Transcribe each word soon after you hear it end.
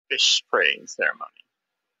fish praying ceremony.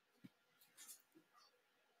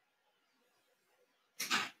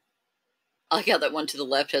 I like how that one to the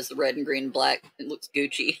left has the red and green and black. It looks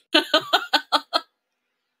Gucci.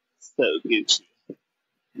 So Gucci.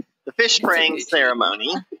 The fish praying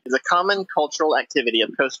ceremony is a common cultural activity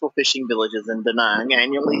of coastal fishing villages in Da Nang,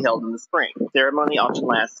 annually held in the spring. The ceremony often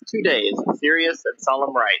lasts 2 days with serious and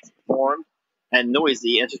solemn rites performed and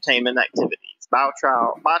noisy entertainment activities. Ba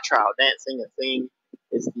Trao, dancing and singing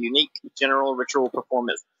is the unique general ritual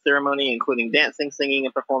performance ceremony, including dancing, singing,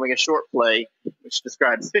 and performing a short play which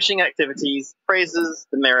describes fishing activities, praises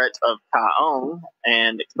the merit of Ka'ong,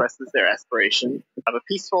 and expresses their aspiration of a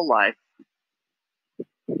peaceful life.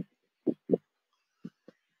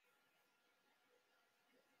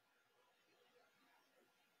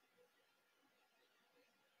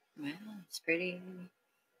 Wow, it's pretty.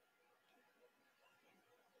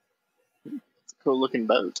 It's a cool looking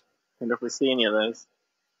boat. I wonder if we see any of those.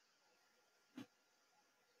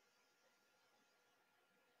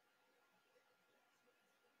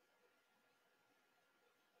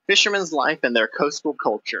 Fishermen's life and their coastal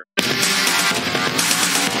culture.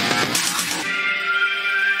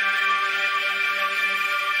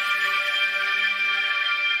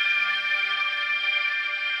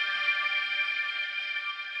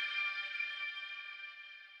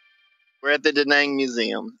 We're at the Da Nang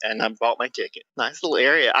Museum, and I bought my ticket. Nice little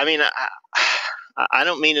area. I mean, I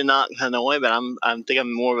don't mean to knock Hanoi, but I think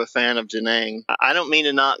I'm more of a fan of Da Nang. I don't mean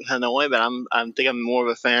to knock Hanoi, but I think I'm more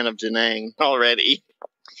of a fan of Da Nang already.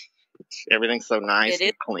 Everything's so nice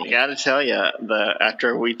and clean. I gotta tell you,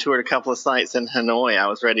 after we toured a couple of sites in Hanoi, I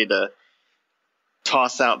was ready to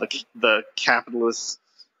toss out the capitalist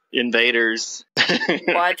invaders.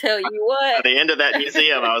 Well, I tell you what. At the end of that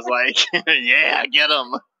museum, I was like, yeah, get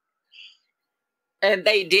them. And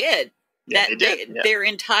they did. Yeah, they did. Yeah. Their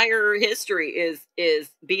entire history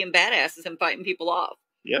is being badasses and fighting people off.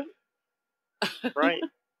 Yep. Right.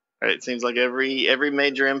 It seems like every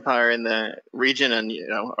major empire in the region, and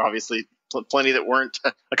obviously plenty that weren't,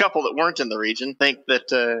 a couple that weren't in the region, think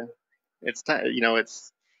that it's going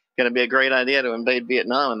to be a great idea to invade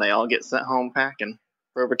Vietnam, and they all get sent home packing.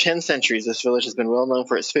 For over 10 centuries, this village has been well known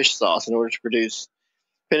for its fish sauce in order to produce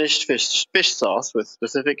finished fish sauce with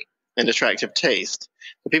specific and attractive taste.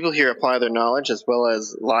 The people here apply their knowledge as well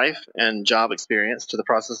as life and job experience to the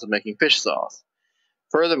process of making fish sauce.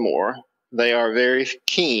 Furthermore, they are very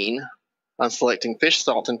keen on selecting fish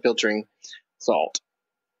salt and filtering salt.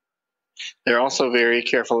 They're also very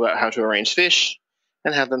careful about how to arrange fish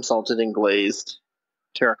and have them salted in glazed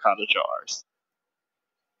terracotta jars.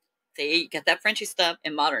 See, you got that Frenchy stuff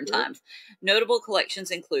in modern times. Notable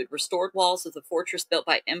collections include restored walls of the fortress built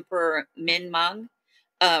by Emperor Minmang,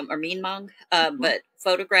 but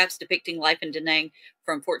photographs depicting life in Da Nang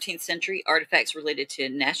from 14th century, artifacts related to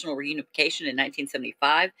national reunification in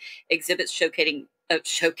 1975, exhibits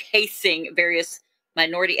showcasing various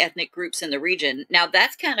minority ethnic groups in the region. Now,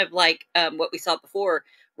 that's kind of like what we saw before,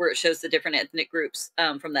 where it shows the different ethnic groups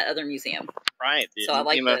from that other museum. Right. So I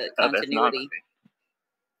like the continuity.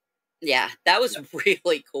 Yeah, that was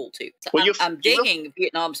really cool, too. So well, I'm digging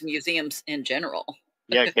Vietnam's museums in general.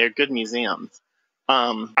 Yeah, they're good museums.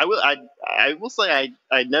 I will say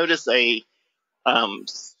I notice a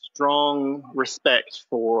strong respect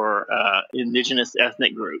for indigenous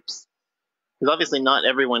ethnic groups. Because obviously not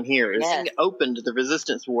everyone here is open to the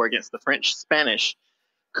resistance war against the French-Spanish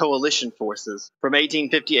coalition forces from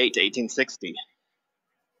 1858 to 1860.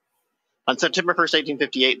 On September 1st,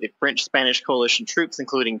 1858, the French-Spanish coalition troops,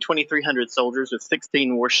 including 2,300 soldiers with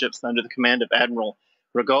 16 warships under the command of Admiral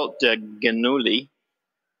Rigaud de Genouilly,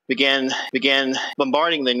 began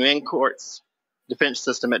bombarding the Nguyen Court's defense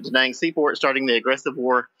system at Da Nang seaport, starting the aggressive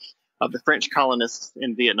war of the French colonists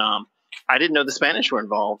in Vietnam. I didn't know the Spanish were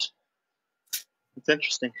involved. It's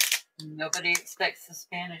interesting. Nobody expects the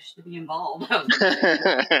Spanish to be involved.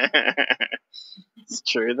 It's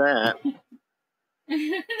true that.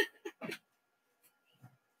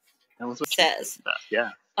 That was what says.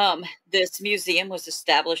 Yeah. This museum was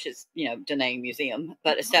established as, Da Nang Museum,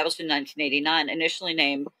 but established in 1989, initially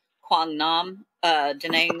named Quang Nam Da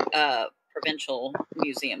Nang Provincial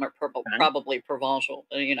Museum, or probably Provincial,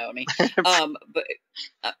 you know what I mean? But,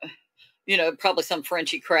 probably some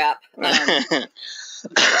Frenchy crap.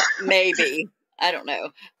 Maybe. I don't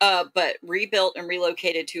know. But rebuilt and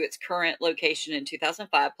relocated to its current location in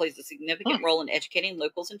 2005, plays a significant role in educating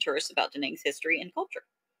locals and tourists about Da Nang's history and culture.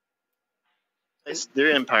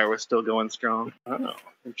 Their empire was still going strong. Oh,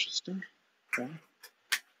 interesting. Okay.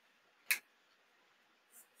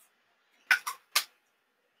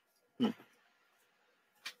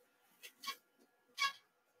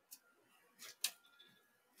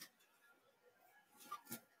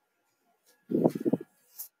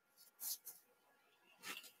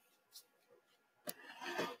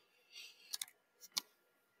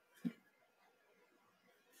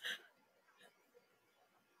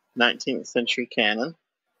 19th century cannon.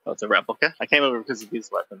 Oh, it's a replica. I came over because of these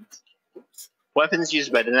weapons. Weapons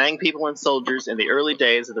used by Da Nang people and soldiers in the early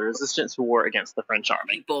days of the resistance war against the French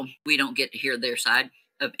army. People, we don't get to hear their side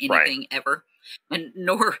of anything ever, and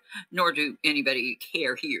nor do anybody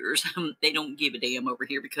care hears. They don't give a damn over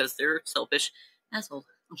here because they're selfish assholes.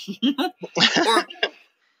 Or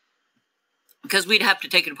because we'd have to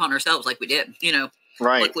take it upon ourselves like we did, you know.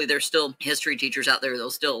 Right. Luckily, there's still history teachers out there. They'll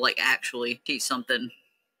still like actually teach something,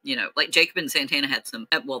 you know. Like Jacob and Santana had some.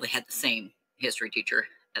 Well, they had the same history teacher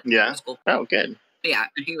at the school. Oh, good. Yeah,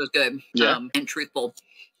 and he was good. Yeah. And truthful.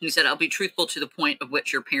 He said, "I'll be truthful to the point of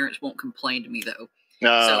which your parents won't complain to me, though."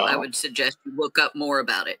 Oh. So I would suggest you look up more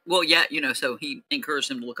about it. Well, yeah, you know. So he encouraged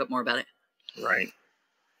him to look up more about it. Right.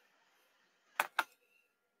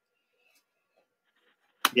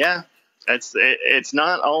 Yeah. It's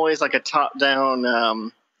not always like a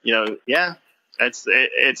top-down, you know. Yeah.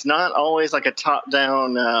 It's not always like a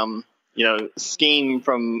top-down, you know, scheme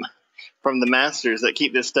from the masters that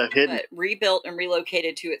keep this stuff hidden. But rebuilt and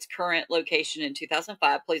relocated to its current location in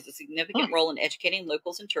 2005, plays a significant role in educating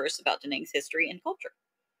locals and tourists about Da Nang's history and culture.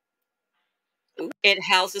 It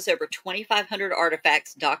houses over 2,500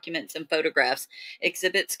 artifacts, documents, and photographs.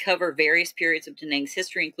 Exhibits cover various periods of Da Nang's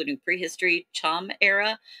history, including prehistory, Cham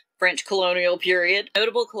era, French colonial period.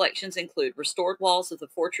 Notable collections include restored walls of the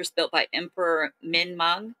fortress built by Emperor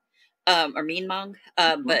Minmang,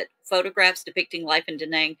 but photographs depicting life in Da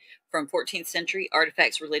Nang from 14th century,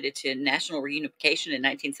 artifacts related to national reunification in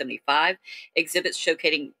 1975, exhibits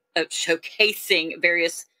showcasing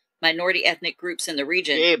various minority ethnic groups in the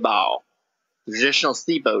region. Bao, the traditional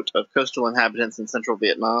seaboat of coastal inhabitants in central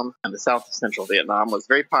Vietnam and the south of central Vietnam, was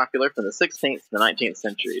very popular from the 16th to the 19th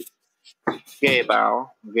centuries. Gai bao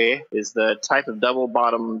is the type of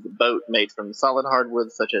double-bottomed boat made from solid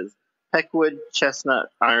hardwoods such as peckwood, chestnut,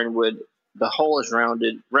 ironwood. The hull is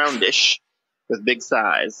roundish, with big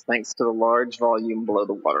size, thanks to the large volume below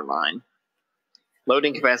the waterline.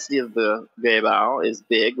 Loading capacity of the Gai bao is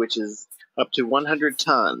big, which is up to 100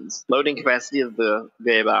 tons. Loading capacity of the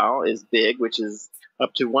Gai bao is big, which is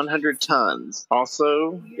up to 100 tons.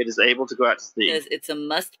 Also, it is able to go out to sea. It's a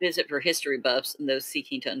must visit for history buffs and those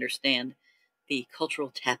seeking to understand the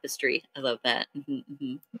cultural tapestry. I love that.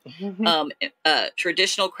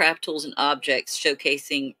 Traditional craft tools and objects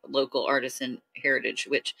showcasing local artisan heritage,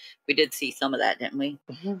 which we did see some of that, didn't we?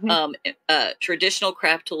 Traditional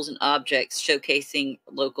craft tools and objects showcasing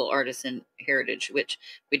local artisan heritage, which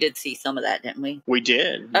we did see some of that, didn't we? We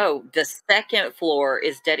did. Oh, the second floor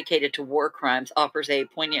is dedicated to war crimes, offers a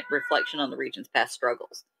poignant reflection on the region's past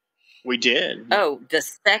struggles. We did. Oh, the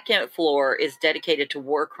second floor is dedicated to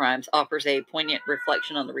war crimes, offers a poignant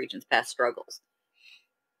reflection on the region's past struggles.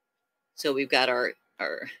 So we've got our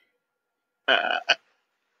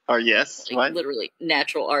yes, like, what? Literally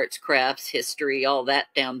natural arts, crafts, history, all that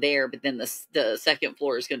down there. But then the second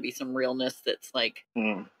floor is going to be some realness that's like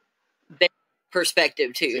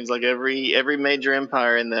perspective too. Seems like every major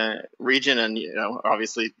empire in the region, and you know,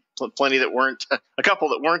 obviously plenty that weren't, a couple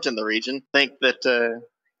that weren't in the region, think that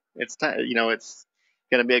it's time, you know, it's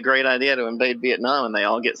going to be a great idea to invade Vietnam, and they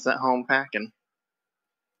all get sent home packing.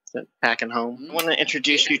 Home. I want to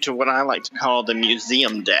introduce you to what I like to call the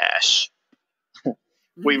museum dash.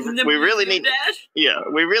 we really need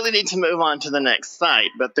to move on to the next site,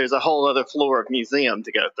 but there's a whole other floor of museum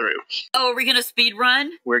to go through. Oh, are we going to speed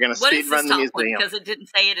run? We're going to speed run the museum because it didn't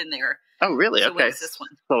say it in there. Oh, really? So okay. What is this one?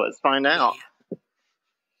 So let's find out.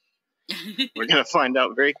 Yeah. We're going to find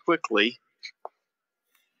out very quickly.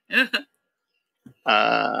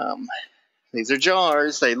 These are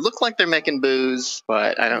jars. They look like they're making booze,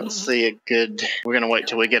 but I don't see a good... We're going to wait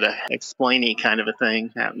till we get a explainy kind of a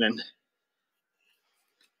thing happening.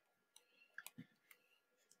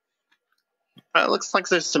 It looks like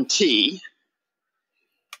there's some tea.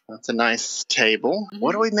 That's a nice table.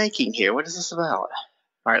 What are we making here? What is this about?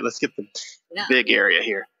 All right, let's get the big area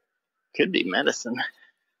here. Could be medicine.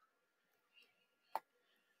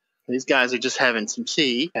 These guys are just having some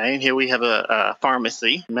tea. Okay, and here we have a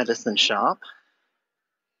pharmacy, medicine shop.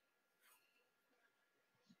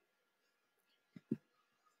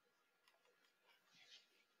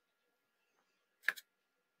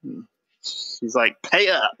 She's like, pay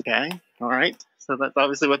up. Okay, all right. So that's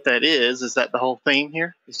obviously what that is. Is that the whole theme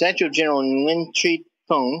here? The statue of General Nguyen Tri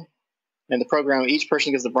Phung and the program, each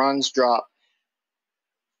person gets a bronze drop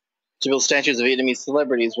to build statues of Vietnamese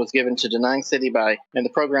celebrities was given to Da Nang City by, and the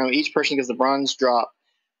program, each person gets a bronze drop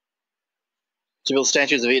to build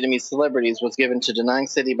statues of Vietnamese celebrities was given to Da Nang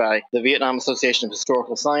City by the Vietnam Association of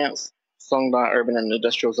Historical Science, Song Da Urban and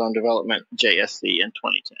Industrial Zone Development, JSC, in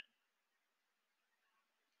 2010.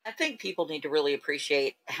 I think people need to really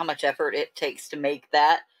appreciate how much effort it takes to make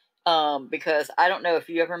that. Because I don't know if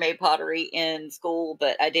you ever made pottery in school,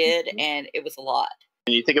 but I did, and it was a lot.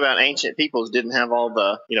 And you think about ancient peoples didn't have all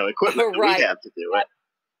the equipment that Right. we have to do it.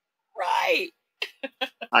 Right.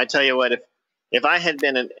 I tell you what, if I had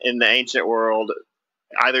been in the ancient world,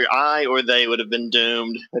 either I or they would have been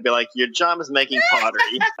doomed. They'd be like, "Your job is making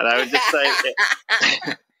pottery," and I would just say,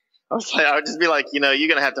 I would just be like, you're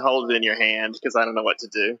going to have to hold it in your hand because I don't know what to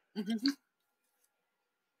do.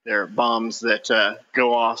 There are bombs that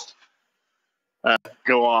go off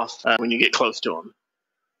when you get close to them,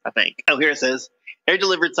 I think. Oh, here it says,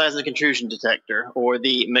 air-delivered seismic intrusion detector, or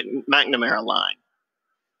the McNamara line.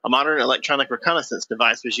 A modern electronic reconnaissance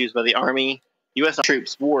device was used by the Army, U.S.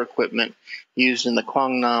 troops' war equipment used in the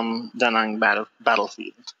Quang Nam Da Nang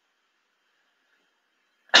battlefield.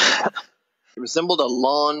 It resembled a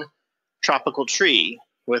lawn tropical tree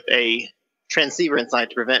with a transceiver inside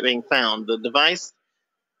to prevent being found. The device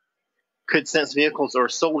could sense vehicles or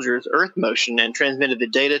soldiers' earth motion and transmitted the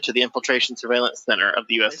data to the infiltration surveillance center of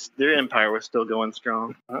the U.S. Their empire was still going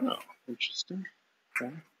strong. Oh, interesting.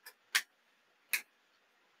 Okay.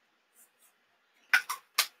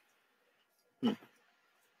 Hmm.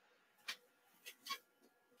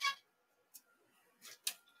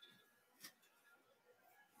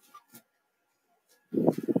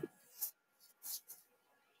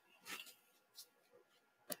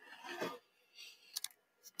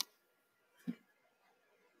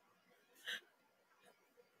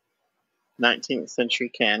 '19th century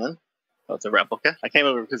cannon. Oh, it's a replica. I came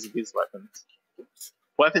over because of these weapons.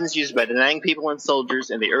 Weapons used by Da Nang people and soldiers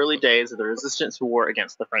in the early days of the resistance war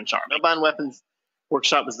against the French army. Mobile Weapons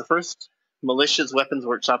Workshop was the first militia's weapons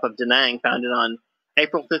workshop of Da Nang, founded on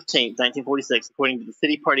April 15, 1946, according to the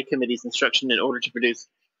City Party Committee's instruction in order to produce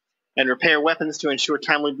and repair weapons to ensure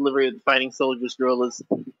timely delivery of the fighting soldiers, guerrillas,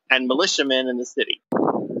 and militiamen in the city.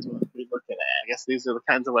 That's what we're looking at. I guess these are the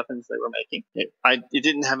kinds of weapons they were making. It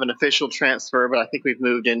didn't have an official transfer, but I think we've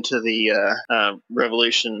moved into the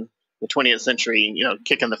revolution, the 20th century,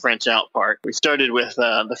 kicking the French out part. We started with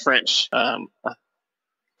the French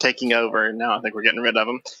taking over, and now I think we're getting rid of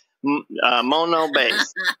them. Mono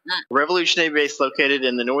Base, a revolutionary base located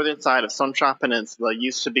in the northern side of Sontra Peninsula,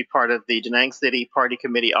 used to be part of the Da Nang City Party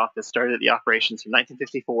Committee office, started the operations from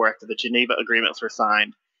 1954 after the Geneva Agreements were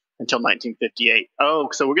signed until 1958. Oh,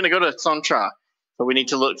 so we're going to go to Sontra, but we need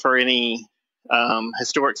to look for any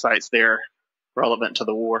historic sites there relevant to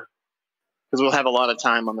the war, because we'll have a lot of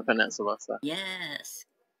time on the peninsula. So. Yes.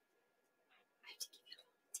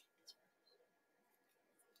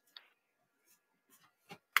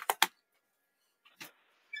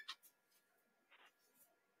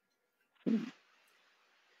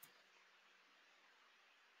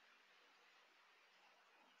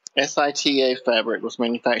 SITA fabric was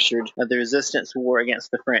manufactured at the resistance war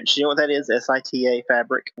against the French. You know what that is? SITA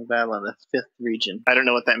fabric, battle in the 5th region. I don't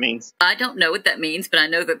know what that means. I don't know what that means, but I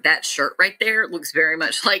know that shirt right there looks very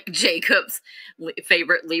much like Jacob's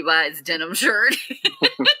favorite Levi's denim shirt.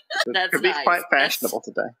 That's could be nice. Quite fashionable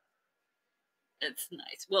today. It's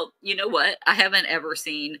nice. Well, you know what? I haven't ever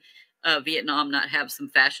seen Vietnam not have some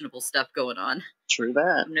fashionable stuff going on. True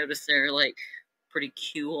that. I've noticed they're like pretty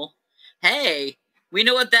cool. Hey, we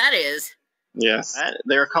know what that is. Yes.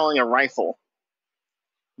 They're calling a rifle.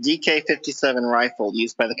 DK-57 rifle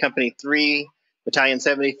used by the Company 3, Battalion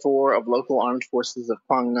 74 of local armed forces of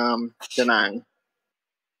Quang Nam, Da Nang.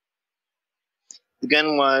 The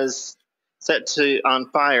gun was set on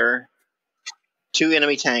fire 2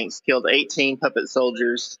 enemy tanks, killed 18 puppet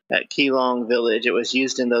soldiers at Keelong village. It was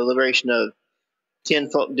used in the liberation of Tien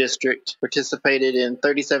Phuoc district, participated in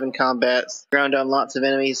 37 combats, ground down lots of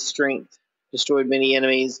enemies' strength, destroyed many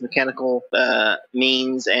enemies, mechanical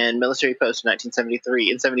means, and military posts in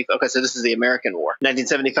 1973. Okay, so this is the American War.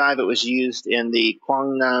 1975, it was used in the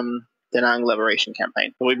Quang Nam Da Nang Liberation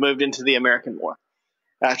Campaign. So we've moved into the American War.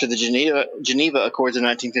 After the Geneva Accords of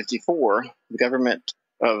 1954, the government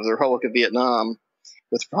of the Republic of Vietnam,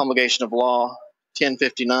 with the promulgation of Law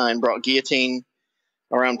 1059, brought guillotine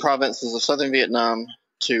around provinces of southern Vietnam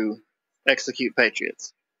to execute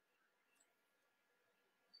patriots.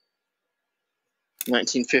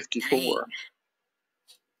 1954.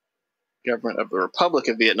 Dang. Government of the Republic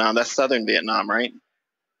of Vietnam. That's southern Vietnam, right?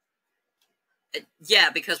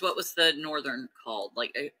 Yeah, because what was the northern called?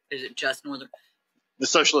 Like, is it just northern? The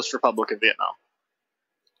Socialist Republic of Vietnam.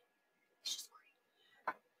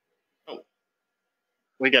 Oh.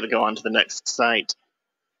 We got to go on to the next site.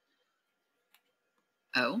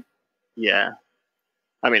 Oh? Yeah.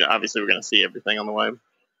 I mean, obviously we're going to see everything on the web.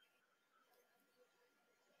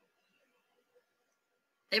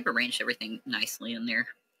 They've arranged everything nicely in there.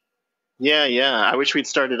 Yeah, yeah. I wish we'd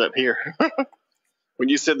started up here. When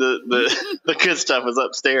you said the good stuff was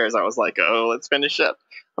upstairs, I was like, oh, let's finish up.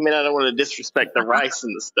 I mean, I don't want to disrespect the rice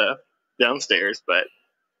and the stuff downstairs, but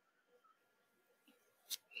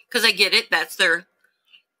because I get it, that's their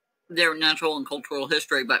natural and cultural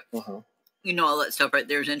history. But you know, all that stuff right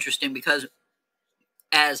there is interesting because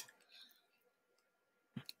as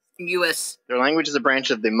U.S. their language is a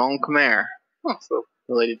branch of the Hmong Khmer, so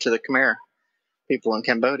related to the Khmer people in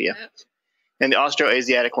Cambodia, and the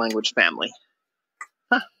Austroasiatic language family.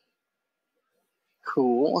 Huh.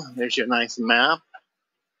 Cool. There's your nice map.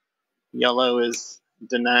 Yellow is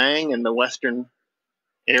Da Nang, and the western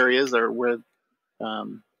areas are where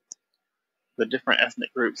the different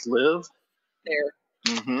ethnic groups live. They're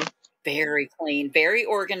very clean, very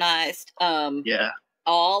organized. Yeah.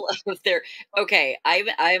 All of their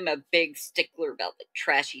I'm a big stickler about the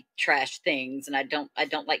trash things, and I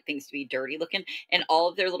don't like things to be dirty looking. And all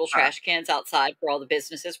of their little trash cans outside for all the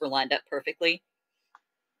businesses were lined up perfectly.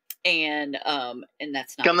 And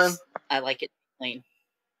that's nice. Come in. I like it clean.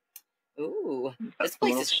 Ooh, this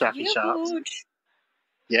place is huge. Shops.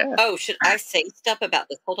 Yeah. Oh, should I say stuff about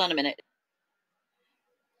this? Hold on a minute.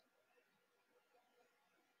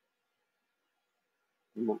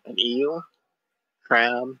 An eel,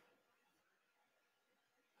 crab.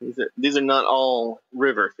 These are not all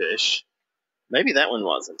river fish. Maybe that one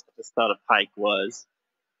wasn't. I just thought a pike was.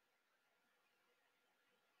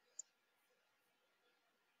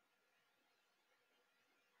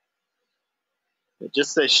 It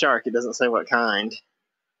just says shark. It doesn't say what kind.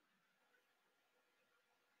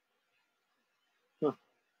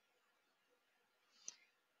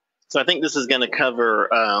 So I think this is going to cover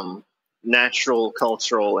natural,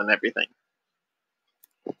 cultural, and everything.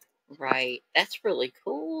 Right. That's really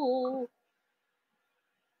cool.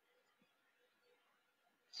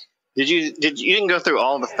 You didn't go through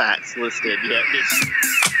all the facts listed yet, did you?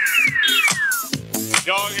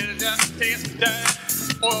 Jag är den sista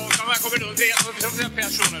och de här kommer då det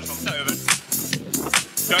personer som tar över.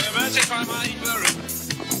 Jag är med sig kvar med inför.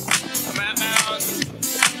 Men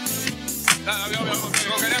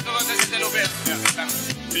jag kan rätt att det sitter och ber.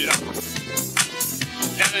 4.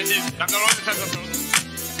 Den är tid. Jag klarar av det så från.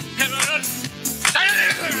 Helvete.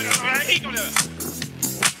 Nej, gick om det.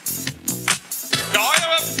 Ja,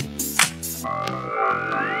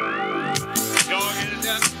 jag är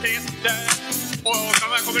den sista och de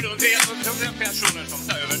här kommer då det personer som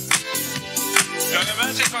tar över. Jag är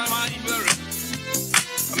med sig kvar med inför.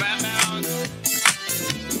 Men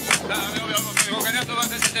jag kan rätt att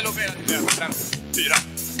det sitter och ber. 4.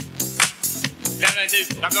 Den är tid.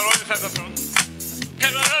 Jag klarar av det så från.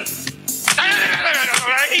 Helvete.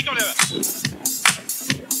 Nej, gick om det.